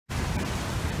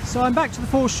So I'm back to the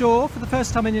foreshore for the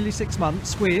first time in nearly 6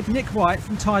 months with Nick White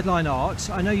from Tideline Art.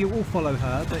 I know you all follow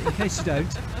her, but in case you don't,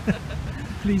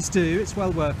 please do, it's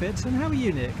well worth it. And how are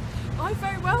you, Nick? I'm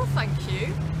very well, thank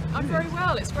you. I'm very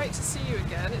well. It's great to see you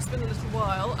again. It's been a little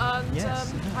while, and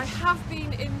yes, I have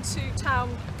been into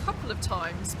town a couple of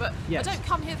times, but yes. I don't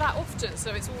come here that often,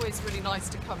 so it's always really nice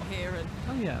to come here and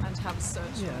and have a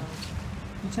search around.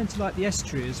 You tend to like the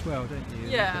estuary as well, don't you?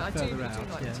 Yeah, I do out.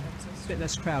 like the Thames It's a bit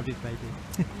less crowded,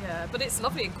 maybe. Yeah, but it's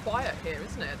lovely and quiet here,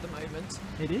 isn't it, at the moment?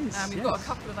 It is. We've got a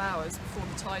couple of hours before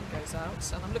the tide goes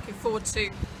out, and I'm looking forward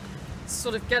to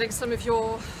sort of getting some of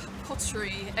your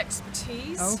pottery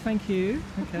expertise. Oh, thank you.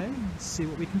 Okay, let's see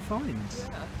what we can find.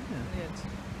 Yeah. Brilliant.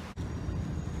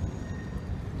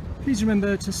 Please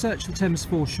remember to search the Thames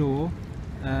foreshore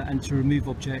and to remove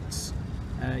objects.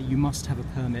 You must have a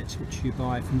permit which you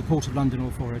buy from the Port of London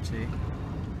Authority.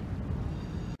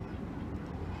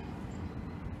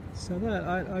 So there,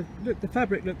 I looked. The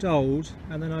fabric looked old,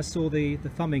 and then I saw the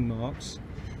thumbing marks,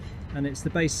 and it's the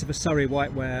base of a Surrey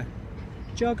whiteware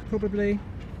jug, probably,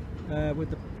 with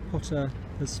the potter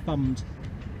has thumbed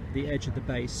the edge of the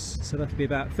base. So that'll be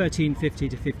about 1350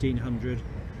 to 1500.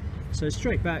 So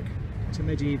straight back to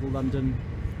medieval London.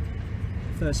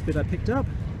 First bit I picked up.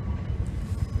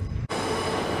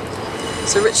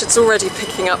 So Richard's already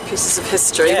picking up pieces of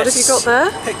history. Yes, what have you got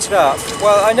there? Picked it up.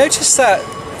 Well, I noticed that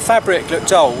fabric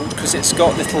looked old because it's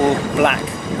got little black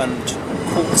and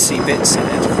quartzy bits in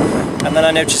it. And then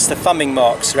I noticed the thumbing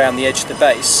marks around the edge of the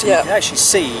base. You can actually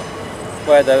see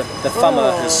where the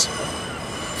thumber has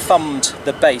thumbed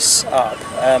the base up.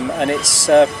 And it's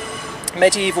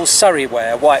medieval Surrey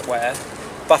ware, whiteware,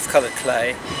 buff coloured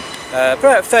clay.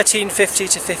 About 1350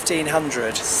 to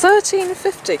 1500.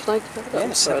 1350? Can I have a look?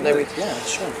 Yes, yeah,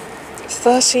 sure.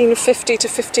 1350 to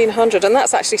 1500, and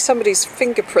that's actually somebody's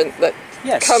fingerprint that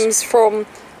comes from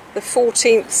the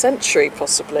 14th century,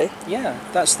 possibly. Yeah,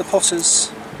 that's the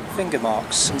potter's finger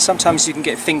marks, and sometimes you can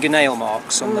get fingernail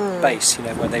marks on the base, you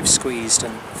know, where they've squeezed,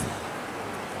 and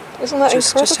isn't that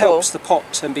incredible? Just helps the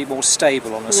pot to be more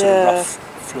stable on a sort of rough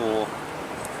floor.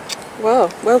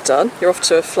 Well, well done. You're off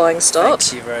to a flying start.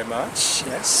 Thank you very much.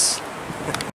 Yes.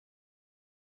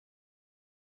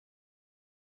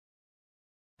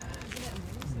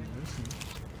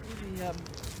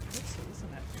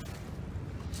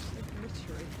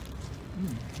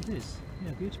 It is.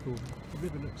 Yeah, beautiful. The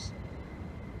river looks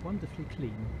wonderfully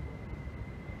clean.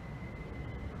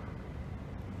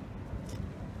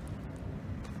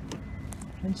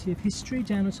 Plenty of history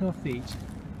down at our feet.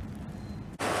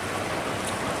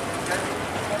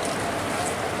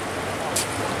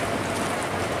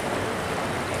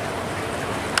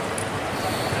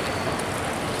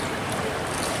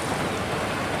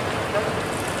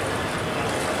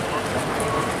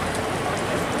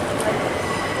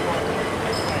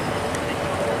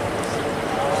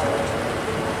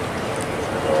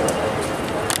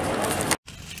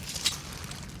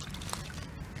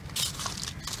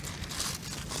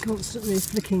 Constantly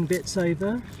flicking bits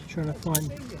over, trying to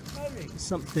find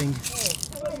something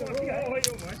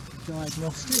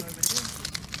diagnostic.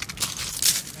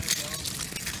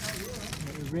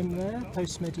 Got the rim there,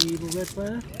 post-medieval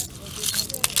redware.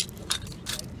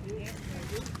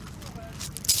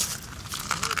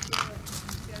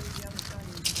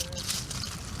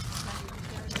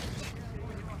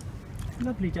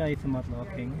 Lovely day for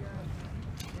mudlarking.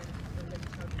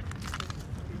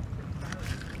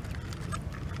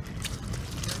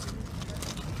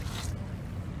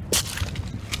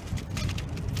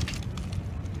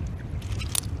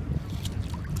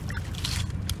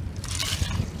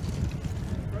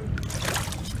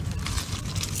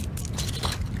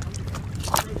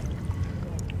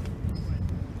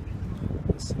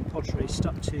 Some pottery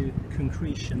stuck to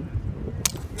concretion.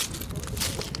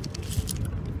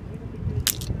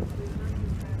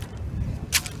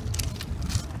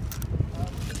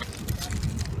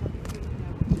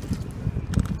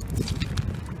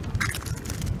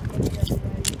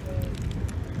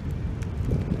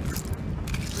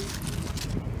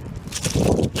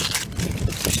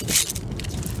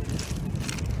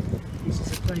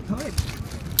 Pieces of clay pipe.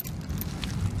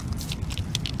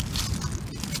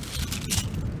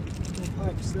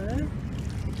 Pipes there.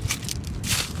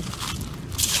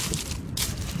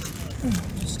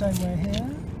 Stoneware here.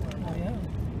 Oh yeah.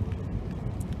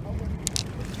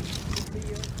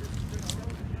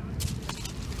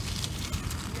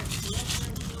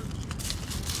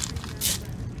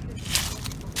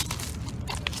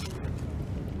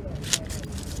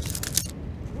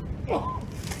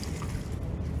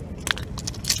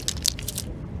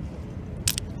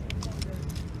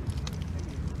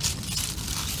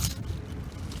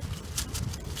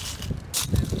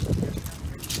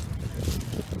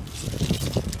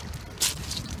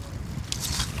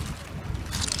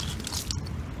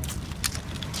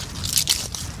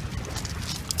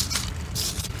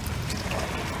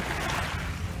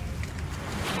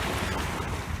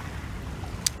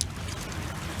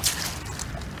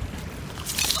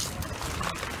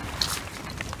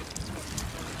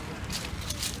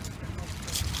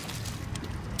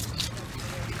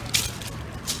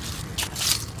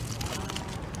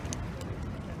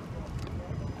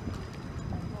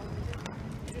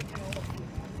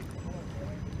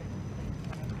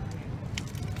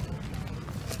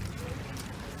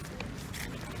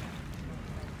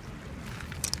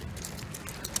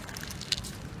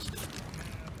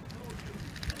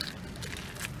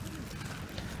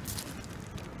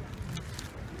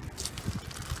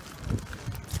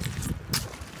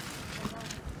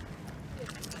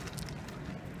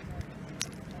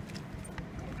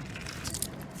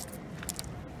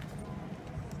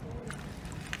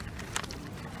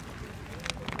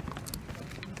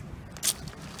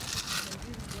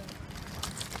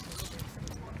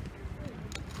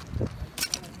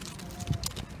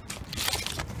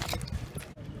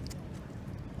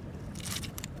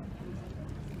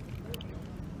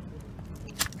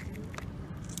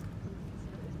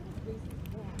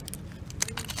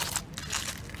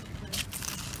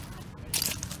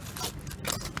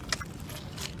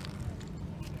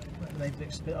 maybe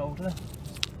looks a bit older.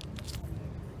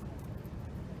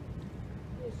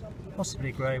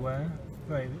 Possibly grey ware,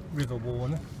 very river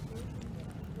worn.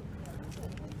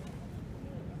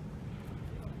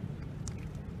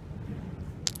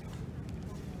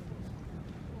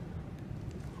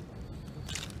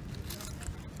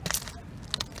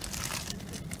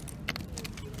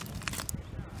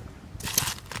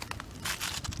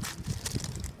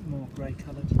 More grey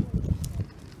coloured.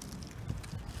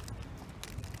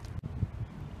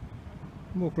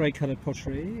 More grey coloured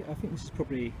pottery. I think this is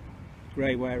probably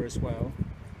grey ware as well.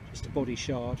 Just a body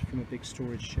shard from a big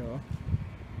storage jar.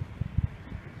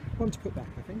 One to put back,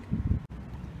 I think.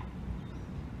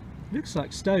 Looks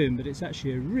like stone, but it's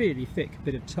actually a really thick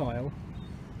bit of tile.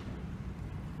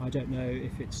 I don't know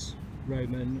if it's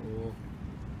Roman or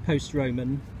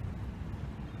post-Roman.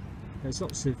 There's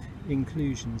lots of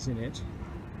inclusions in it.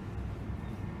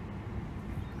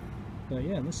 But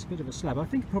yeah, this is a bit of a slab. I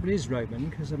think it probably is Roman,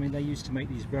 because I mean they used to make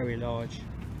these very large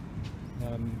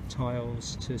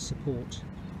tiles to support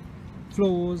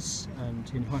floors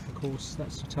and in hypercourse,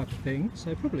 that's the type of thing,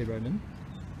 so probably Roman.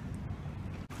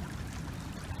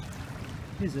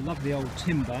 Here's a lovely old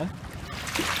timber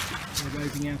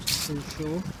eroding out of the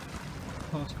foreshore,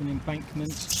 part of an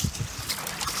embankment,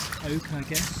 oak I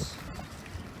guess,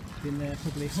 been there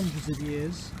probably hundreds of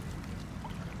years.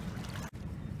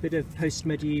 Bit of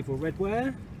post-medieval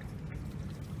redware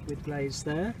with glaze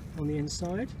there on the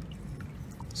inside.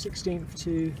 16th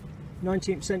to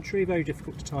 19th century, very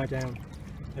difficult to tie down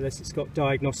unless it's got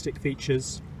diagnostic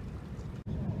features.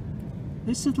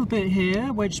 This little bit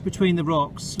here, wedged between the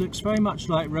rocks, looks very much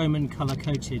like Roman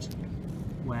colour-coated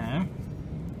ware,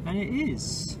 and it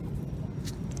is.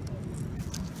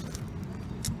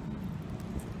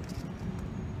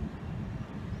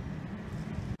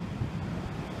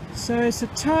 So it's a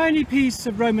tiny piece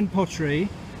of Roman pottery,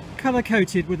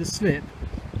 colour-coated with a slip,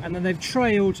 and then they've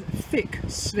trailed thick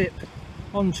slip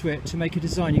onto it to make a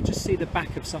design. You can just see the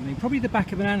back of something, probably the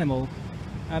back of an animal.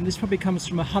 This probably comes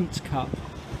from a hunt cup,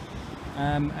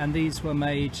 and these were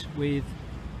made with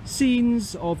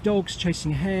scenes of dogs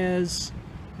chasing hares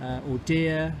or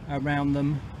deer around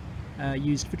them,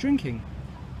 used for drinking.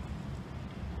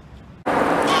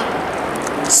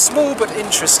 Small but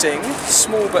interesting,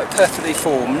 small but perfectly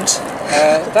formed.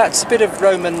 That's a bit of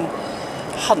Roman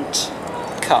hunt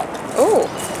cup. Oh!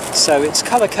 So it's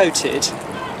colour coated,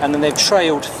 and then they've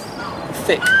trailed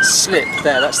thick slip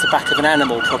there. That's the back of an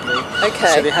animal, probably.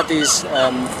 Okay. So they had these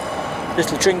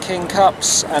little drinking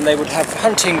cups, and they would have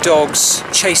hunting dogs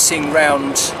chasing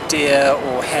round deer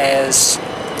or hares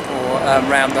or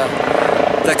round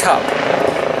the cup.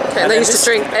 Okay, and they used to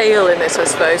drink ale in it, I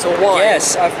suppose, or wine.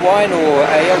 Yes, wine or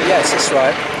ale. Yes, that's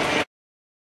right.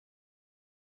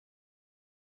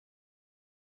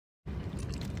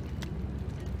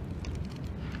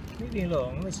 Moving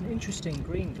along, there's an interesting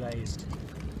green glazed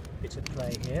bit of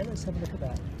clay here. Let's have a look at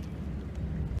that.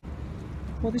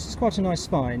 Well, this is quite a nice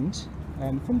find.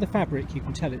 From the fabric you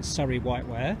can tell it's Surrey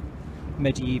whiteware,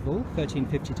 medieval,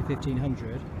 1350 to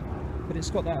 1500, but it's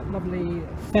got that lovely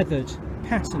feathered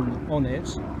pattern on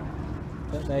it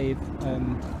that they've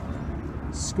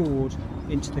scored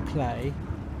into the clay.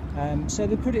 So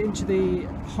they put it into the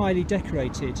highly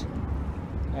decorated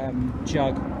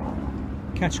jug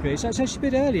category. So it's actually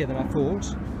a bit earlier than I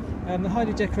thought. The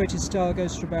highly decorated style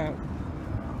goes for about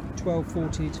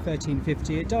 1240 to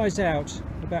 1350. It dies out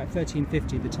about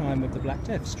 1350, the time of the Black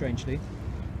Death, strangely.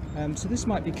 So this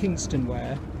might be Kingston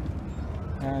ware,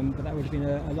 but that would have been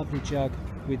a lovely jug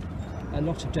with a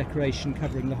lot of decoration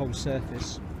covering the whole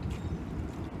surface.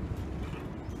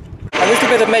 A little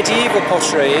bit of medieval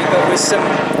pottery, but with some...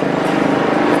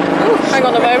 Oh, hang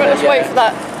on a moment, let's wait for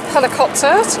that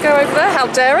helicopter to go over there. How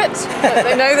dare it?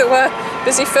 They know that we're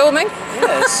busy filming.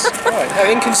 Yes, right, how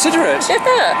inconsiderate. Yeah,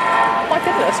 my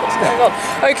goodness, what's going on?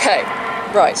 Okay,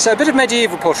 right. So a bit of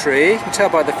medieval pottery, you can tell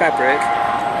by the fabric,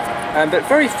 but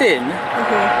very thin,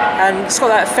 and it's got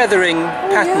that feathering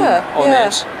pattern on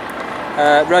it.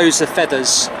 Rows of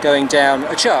feathers going down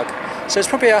a jug. So it's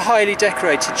probably a highly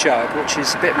decorated jug, which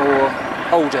is a bit more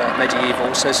older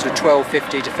medieval, so sort of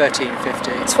 1250 to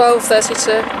 1350. 1230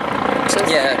 to...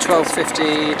 Yeah,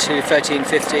 1250 to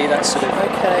 1350, that sort of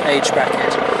age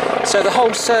bracket. So the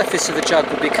whole surface of the jug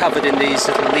would be covered in these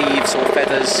little leaves or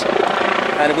feathers,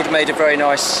 and it would have made a very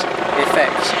nice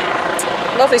effect.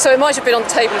 Lovely, so it might have been on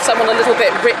the table of someone a little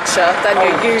bit richer than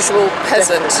your usual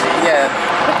peasant.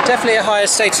 Definitely a higher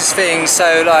status thing,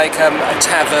 so like a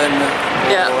tavern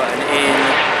or an inn,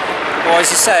 or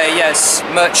as you say, yes,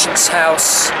 merchant's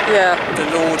house, the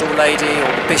lord or lady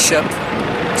or the bishop,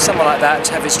 someone like that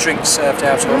to have his drink served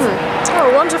out of.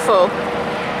 Oh, wonderful.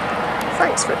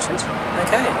 Thanks, Richard.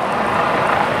 Okay.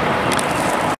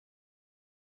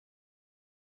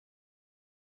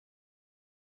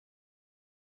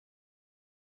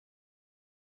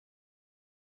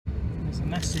 There's a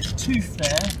massive tooth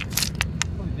there,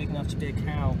 probably big enough to be a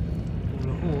cow or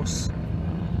a horse,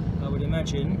 I would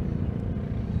imagine.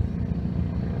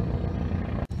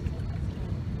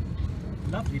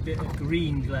 Lovely bit of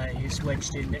green glaze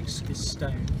wedged in next to this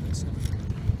stone. Let's have a look.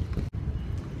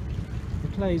 The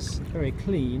clay's very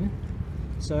clean,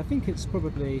 so I think it's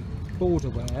probably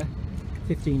borderware,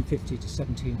 1550 to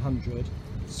 1700.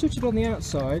 Sooted on the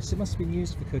outside, so it must have been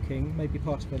used for cooking, maybe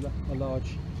part of a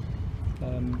large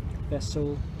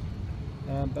vessel,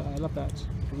 but I love that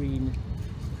green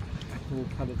apple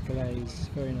coloured glaze,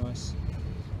 very nice.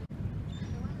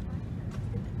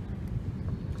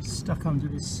 Stuck under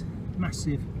this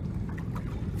massive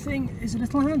thing is a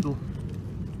little handle.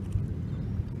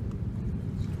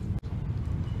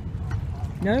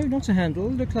 No, not a handle.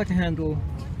 Looked like a handle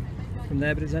from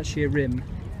there, but it's actually a rim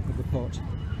of the pot.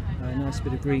 A nice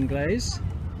bit of green glaze.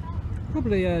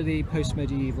 Probably early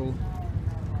post-medieval,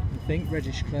 I think,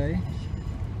 reddish clay.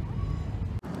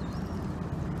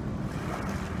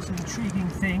 It's an intriguing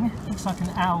thing. Looks like an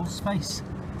owl's face.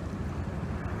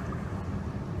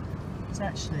 It's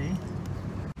actually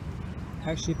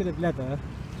a bit of leather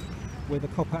with a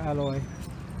copper alloy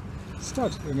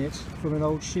stud in it from an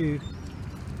old shoe.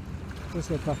 It does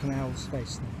look like an owl's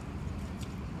face there.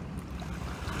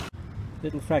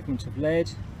 Little fragment of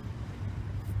lead,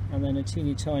 and then a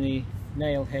teeny tiny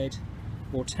nail head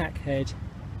or tack head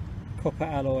copper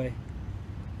alloy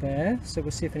there. So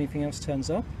we'll see if anything else turns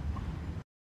up.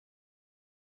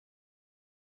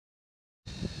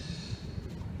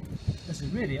 There's a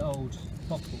really old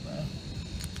bottle there.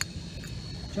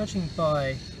 Judging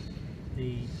by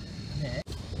the neck,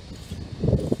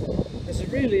 there's a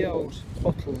really old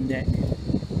bottle neck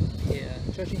here.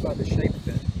 Judging by the shape of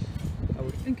it, I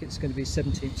would think it's going to be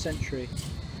 17th century,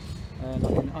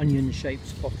 like an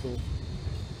onion-shaped bottle.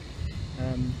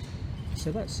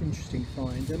 So that's an interesting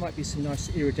find. There might be some nice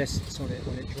iridescence on it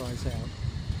when it dries out.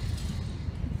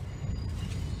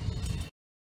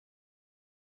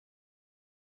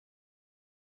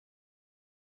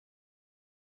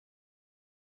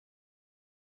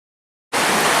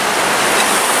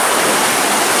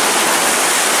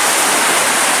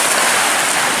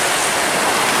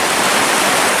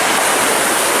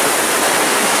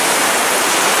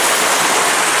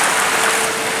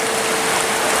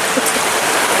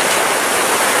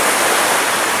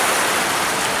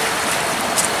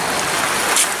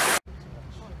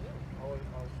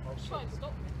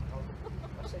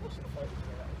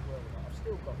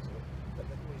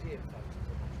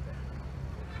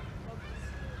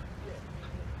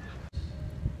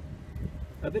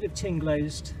 A bit of tin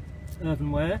glazed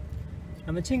earthenware,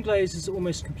 and the tin glaze is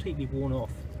almost completely worn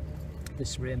off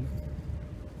this rim.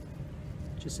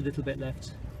 Just a little bit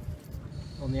left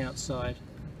on the outside.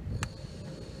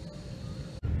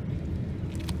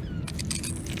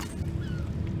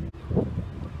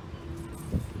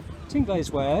 Tin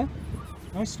glazeware,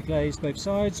 nicely glazed both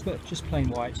sides, but just plain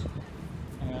white.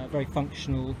 Very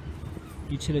functional,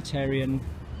 utilitarian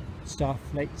stuff,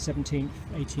 late 17th,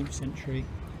 18th century.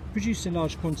 Produced in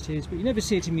large quantities, but you never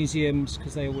see it in museums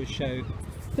because they always show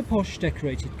the posh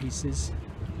decorated pieces.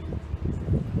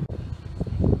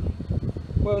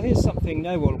 Well, here's something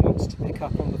no one wants to pick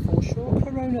up on the foreshore,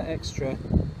 Corona Extra.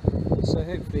 So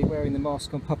hopefully wearing the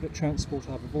mask on public transport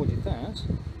I've avoided that.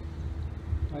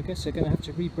 I guess they're going to have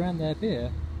to rebrand their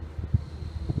beer.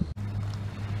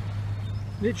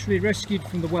 Literally rescued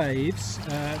from the waves,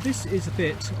 this is a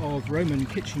bit of Roman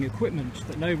kitchen equipment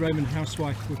that no Roman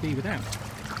housewife would be without,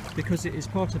 because it is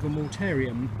part of a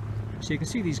mortarium. So you can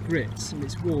see these grits, and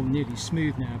it's worn nearly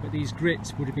smooth now, but these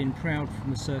grits would have been proud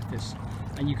from the surface,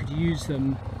 and you could use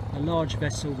them, a large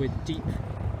vessel with deep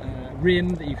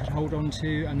rim that you could hold on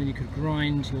to, and then you could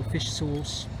grind your fish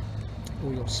sauce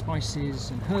or your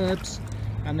spices and herbs,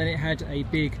 and then it had a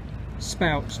big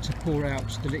spout to pour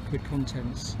out the liquid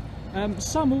contents.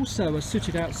 Some also are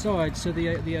sooted outside, so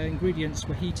the ingredients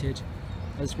were heated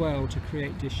as well to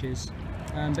create dishes.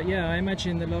 But yeah, I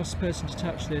imagine the last person to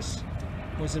touch this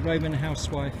was a Roman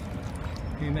housewife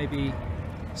who maybe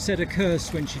said a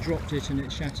curse when she dropped it and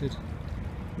it shattered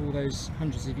all those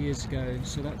hundreds of years ago.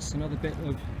 So that's another bit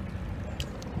of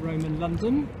Roman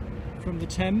London from the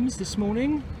Thames this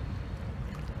morning.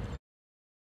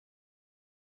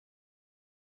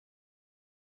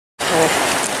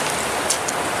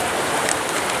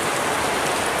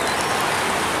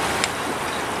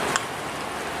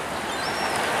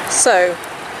 So,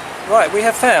 Right, we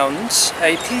have found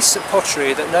a piece of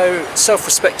pottery that no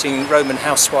self-respecting Roman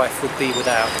housewife would be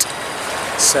without.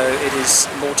 So it is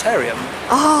mortarium.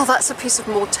 Oh, that's a piece of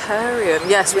mortarium,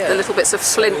 yes, with the little bits of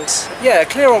flint. Yeah,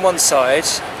 clear on one side,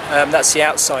 that's the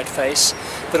outside face,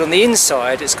 but on the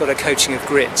inside it's got a coating of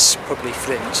grits, probably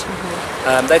flint.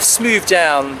 They've smoothed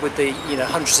down with the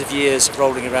hundreds of years of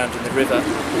rolling around in the river,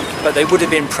 but they would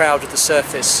have been proud of the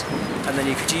surface. And then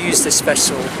you could use this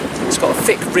vessel. It's got a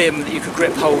thick rim that you could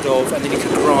grip hold of, and then you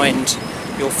could grind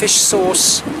your fish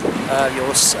sauce,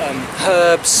 your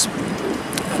herbs,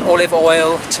 and olive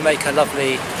oil to make a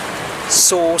lovely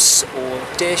sauce or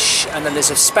dish, and then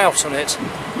there's a spout on it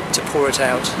to pour it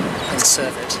out and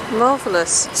serve it.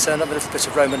 Marvellous. So another little bit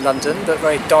of Roman London, but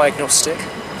very diagnostic.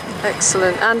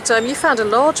 Excellent. And you found a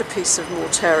larger piece of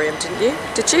mortarium, didn't you?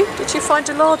 Did you find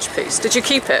a large piece? Did you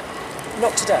keep it?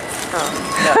 Not today. Oh.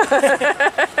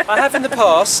 No. I have in the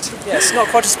past. Yes, not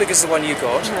quite as big as the one you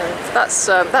got.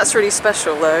 No. That's really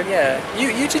special, though. Yeah.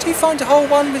 Did you find a whole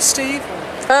one with Steve?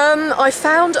 I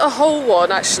found a whole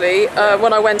one actually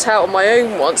when I went out on my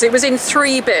own once. It was in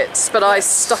 3 bits, but I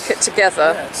stuck it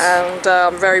together, and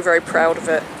I'm very, very proud of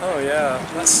it. Oh yeah,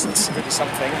 that's really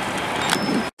something.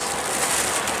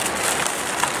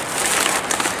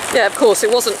 Yeah, of course, it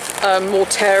wasn't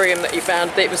mortarium that you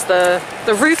found, it was the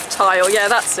roof tile. Yeah,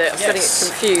 that's it, I was getting it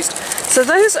confused. So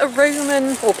those are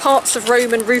Roman, or parts of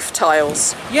Roman roof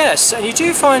tiles? Yes, and you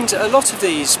do find a lot of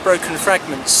these broken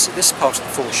fragments at this part of the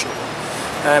foreshore.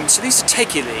 So these are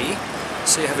tegulae,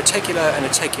 so you have a tegula and a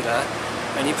tegula,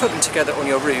 and you put them together on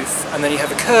your roof, and then you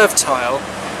have a curved tile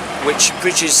which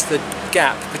bridges the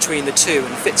gap between the two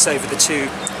and fits over the two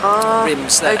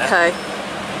rims there. Okay.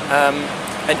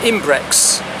 And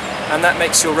imbrex, and that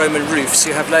makes your Roman roof, so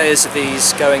you have layers of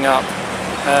these going up.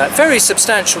 Very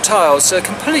substantial tiles, so a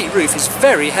complete roof is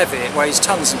very heavy, it weighs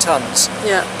tons and tons.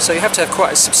 Yeah. So you have to have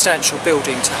quite a substantial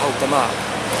building to hold them up.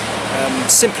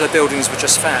 Simpler buildings were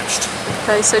just thatched.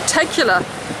 Okay, so tegula.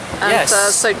 And, yes.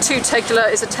 So 2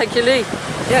 tegula is a tegulae.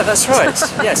 Yeah, that's right.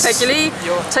 Yes. Tegulae,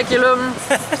 tegulum,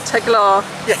 tegular.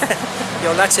 Yeah.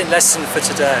 Your Latin lesson for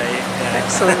today. Yeah.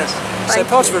 Excellent. So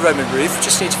part of a Roman roof,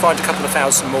 just need to find a couple of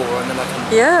thousand more, and then I can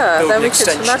build then an we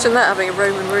extension. could imagine that having a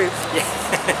Roman roof. Yeah.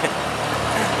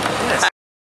 Yes.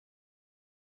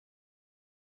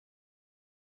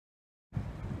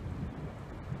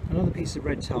 Another piece of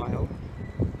red tile,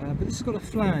 but this has got a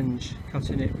flange cut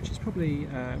in it, which is probably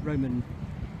Roman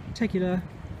tegula.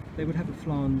 They would have a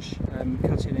flange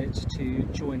cut in it to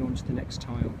join onto the next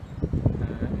tile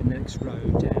in the next row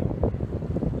down.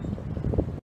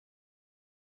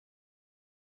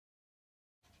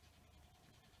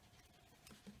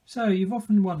 So you've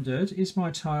often wondered, is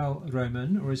my tile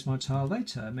Roman or is my tile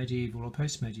later, medieval or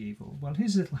post-medieval? Well,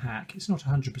 here's a little hack. It's not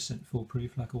 100%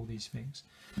 foolproof like all these things,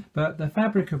 but the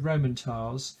fabric of Roman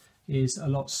tiles is a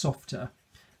lot softer,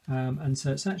 and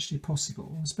so it's actually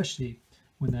possible, especially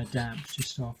when they're damp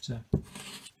just after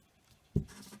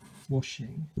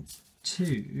washing,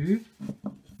 to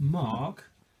mark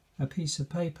a piece of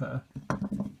paper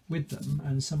with them,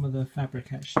 and some of the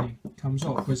fabric actually comes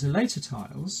off, whereas the later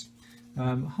tiles,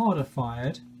 harder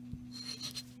fired,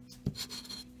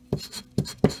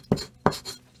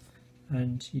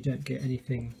 and you don't get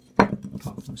anything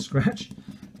apart from a scratch,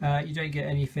 you don't get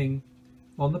anything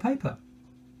on the paper.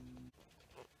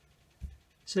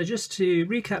 So just to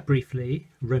recap briefly,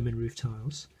 Roman roof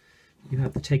tiles, you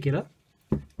have the tegula,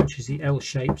 which is the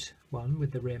L-shaped one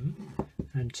with the rim,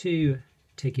 and 2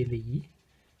 tegulae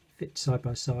fit side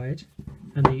by side,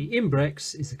 and the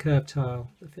imbrex is the curved tile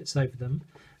that fits over them,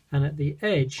 and at the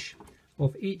edge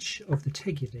of each of the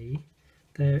tegulae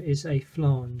there is a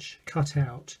flange cut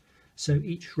out, so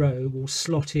each row will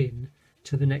slot in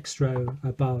to the next row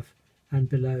above and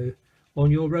below on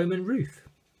your Roman roof.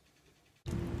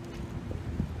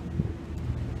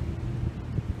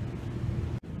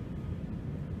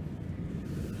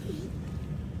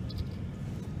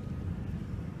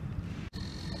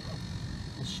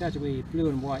 A shadowy blue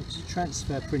and white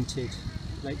transfer printed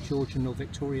late Georgian or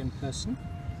Victorian person.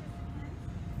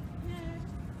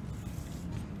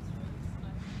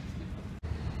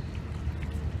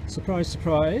 Surprise,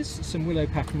 surprise, some willow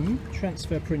pattern,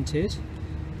 transfer printed,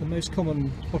 the most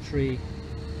common pottery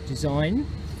design,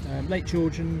 late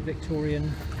Georgian,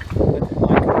 Victorian,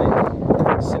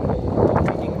 iconic symbol of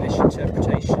the English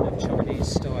interpretation of Chinese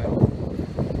style.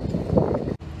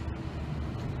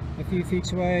 A few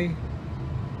feet away,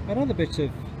 another bit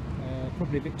of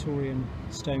probably Victorian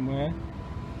stoneware,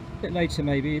 a bit later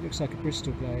maybe, it looks like a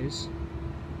Bristol glaze,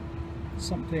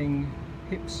 something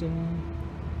Hipson,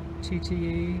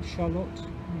 TTE, Charlotte,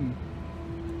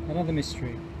 another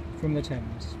mystery from the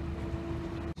Thames.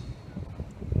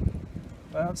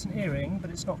 Well, it's an earring, but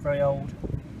it's not very old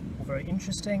or very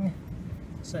interesting.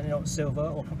 Certainly not silver,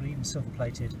 or probably even silver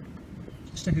plated.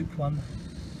 Just a hoop one.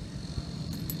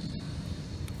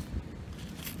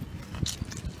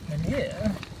 And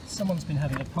here, someone's been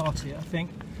having a party, I think.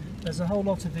 There's a whole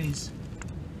lot of these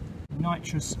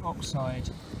nitrous oxide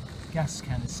gas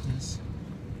canisters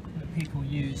that people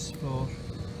use for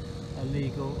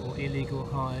illegal or illegal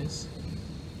hires.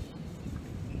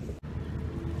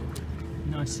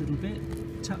 Nice little bit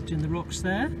tucked in the rocks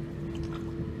there.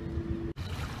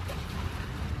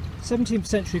 17th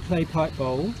century clay pipe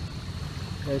bowl.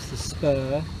 There's the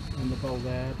spur and the bowl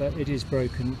there, but it is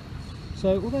broken.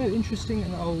 So although interesting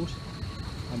and old,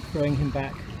 I'm throwing him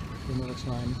back for another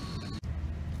time.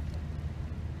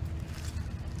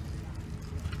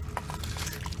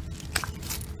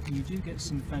 You do get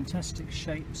some fantastic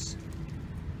shapes.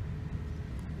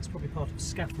 It's probably part of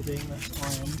scaffolding,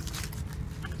 that's iron.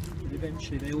 But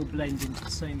eventually they all blend into the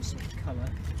same sort of colour.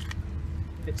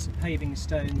 Bits of paving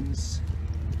stones,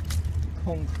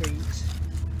 concrete,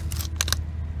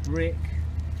 brick,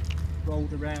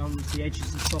 rolled around, the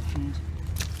edges are softened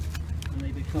and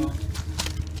they become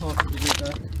part of the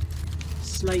river.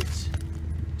 Slate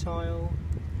tile,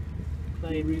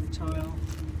 clay roof tile,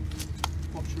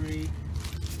 pottery,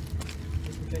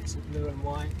 little bits of blue and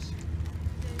white,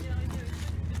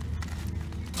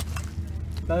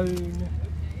 bone,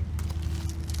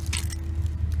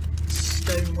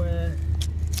 stoneware,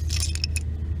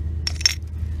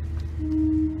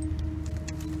 an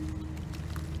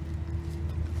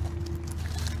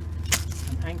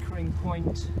anchoring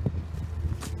point,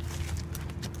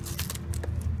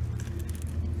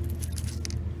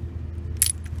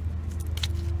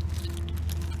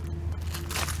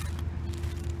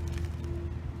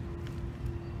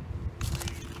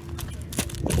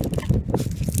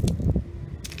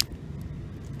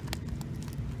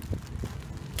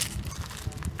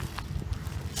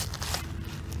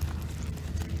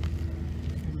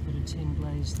 tin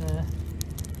glaze there,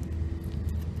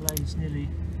 glaze nearly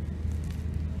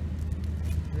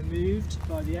removed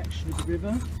by the action of the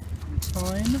river and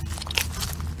time,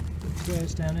 which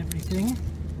wears down everything.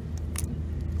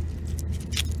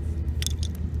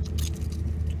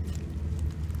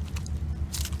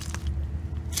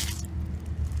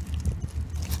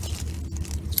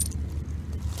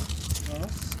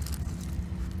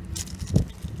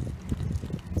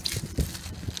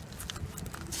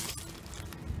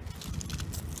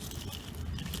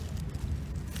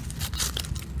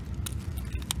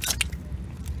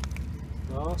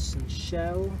 Glass and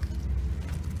shell,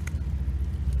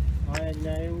 iron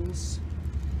nails,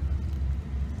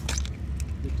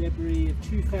 the debris of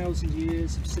 2,000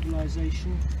 years of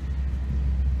civilization.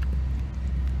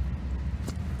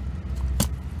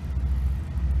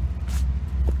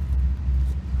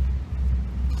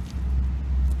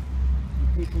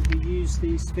 The people who use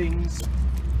these things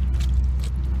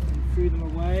and threw them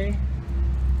away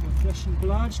are flesh and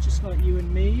blood, just like you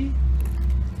and me.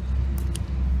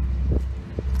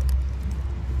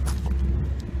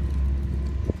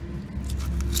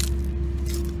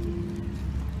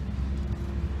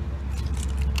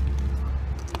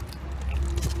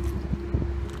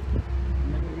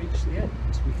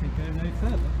 We could go no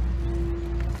further.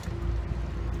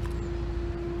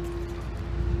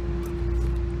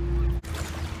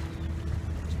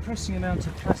 Depressing amount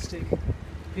of plastic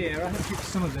here. I have picked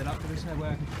some of it up, but there's no way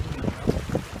I can put it up.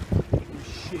 My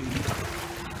shoe.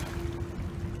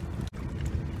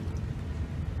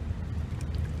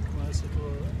 Well, there's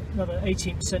another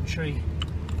 18th century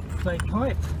clay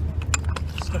pipe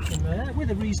stuck in there with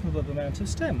a reasonable amount of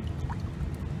stem.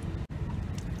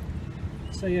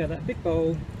 So yeah, that big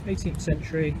bowl, 18th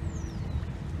century,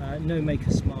 no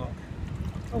maker's mark.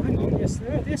 Oh hang on, yes,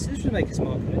 this is the maker's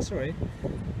mark on it, sorry.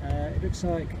 It looks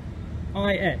like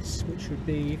IS, which would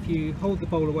be, if you hold the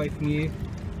bowl away from you,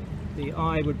 the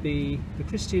I would be the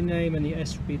Christian name and the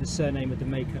S would be the surname of the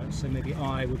maker, so maybe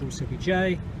I would also be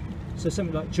J. So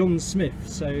something like John Smith,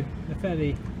 so a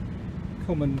fairly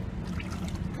common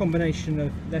combination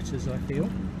of letters, I feel.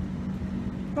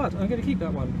 But I'm going to keep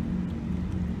that one.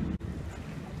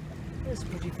 There's a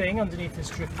pretty thing underneath this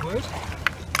driftwood.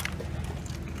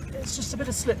 It's just a bit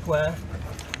of slipware.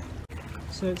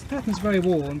 So the pattern's very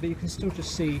worn, but you can still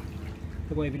just see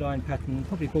the wavy line pattern,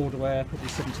 probably border wear, probably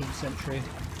 17th century.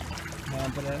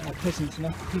 But a pleasant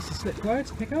enough piece of slipware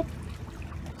to pick up.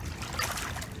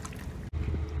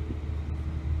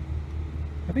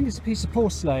 I think it's a piece of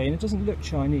porcelain. It doesn't look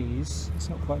Chinese, it's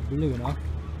not quite blue enough,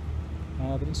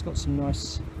 but it's got some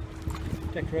nice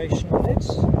decoration on it.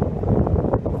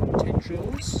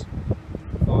 Tendrils,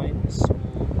 vines,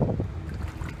 or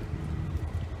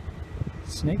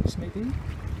snakes maybe.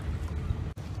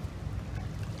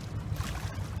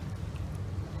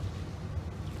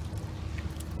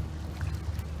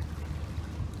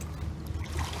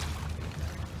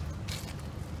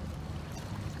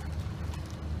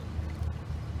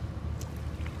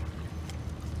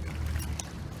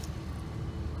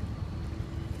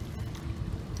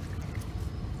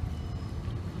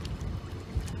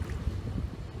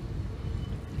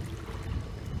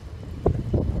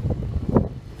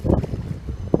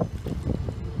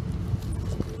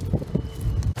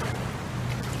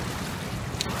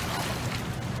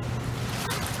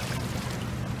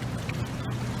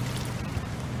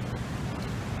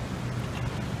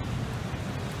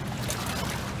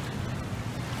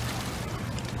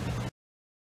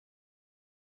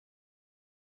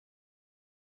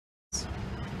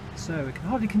 So I can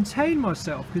hardly contain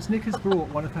myself because Nick has brought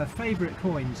one of her favourite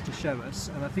coins to show us,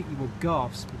 and I think you will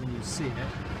gasp when you see it.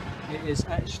 It is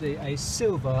actually a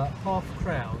silver half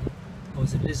crown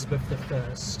of Elizabeth I.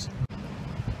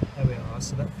 There we are,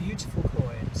 so that beautiful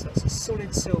coin, so that's a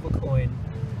solid silver coin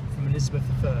from Elizabeth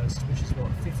I, which is what,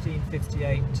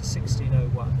 1558 to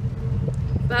 1601.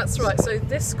 That's right, so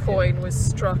this coin was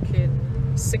struck in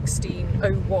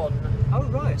 1601. Oh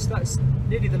right, so that's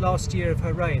nearly the last year of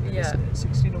her reign, isn't it?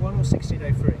 1601 or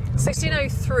 1603?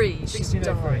 1603 she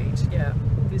died, yeah.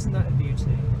 Isn't that a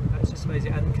beauty? That's just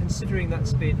amazing, and considering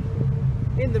that's been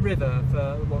in the river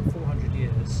for, what, 400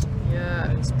 years?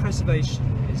 Yeah. Its preservation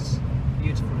is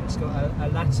beautiful. It's got a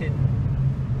Latin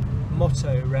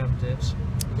motto around it.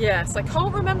 Yes, I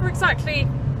can't remember exactly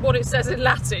what it says in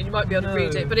Latin, you might be able to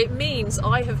read it, but it means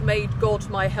I have made God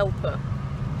my helper.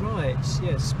 Right,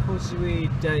 yes, posui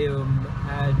Deum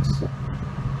ad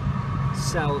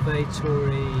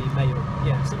salvatori meum.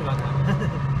 Yeah, something like that.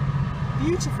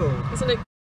 Beautiful. Isn't it?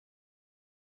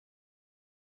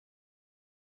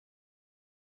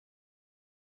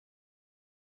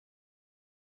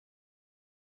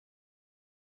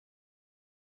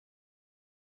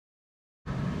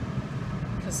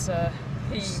 Because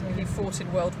he fought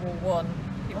in World War One.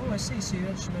 Oh, I see, so you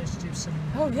actually managed to do some...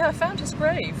 Oh yeah, I found his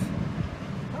grave.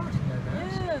 Oh, I didn't know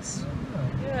that. Yes. Oh.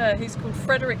 Yeah, he's called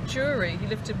Frederick Jury. He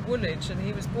lived in Woolwich and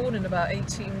he was born in about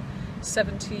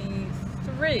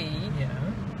 1873.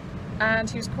 Yeah. And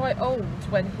he was quite old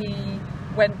when he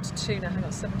went to, now hang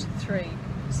on, 73,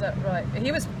 is that right?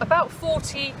 He was about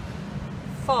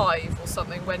 45 or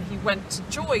something when he went to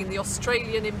join the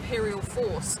Australian Imperial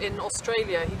Force in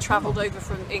Australia. He travelled over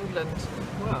from England.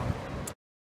 Wow.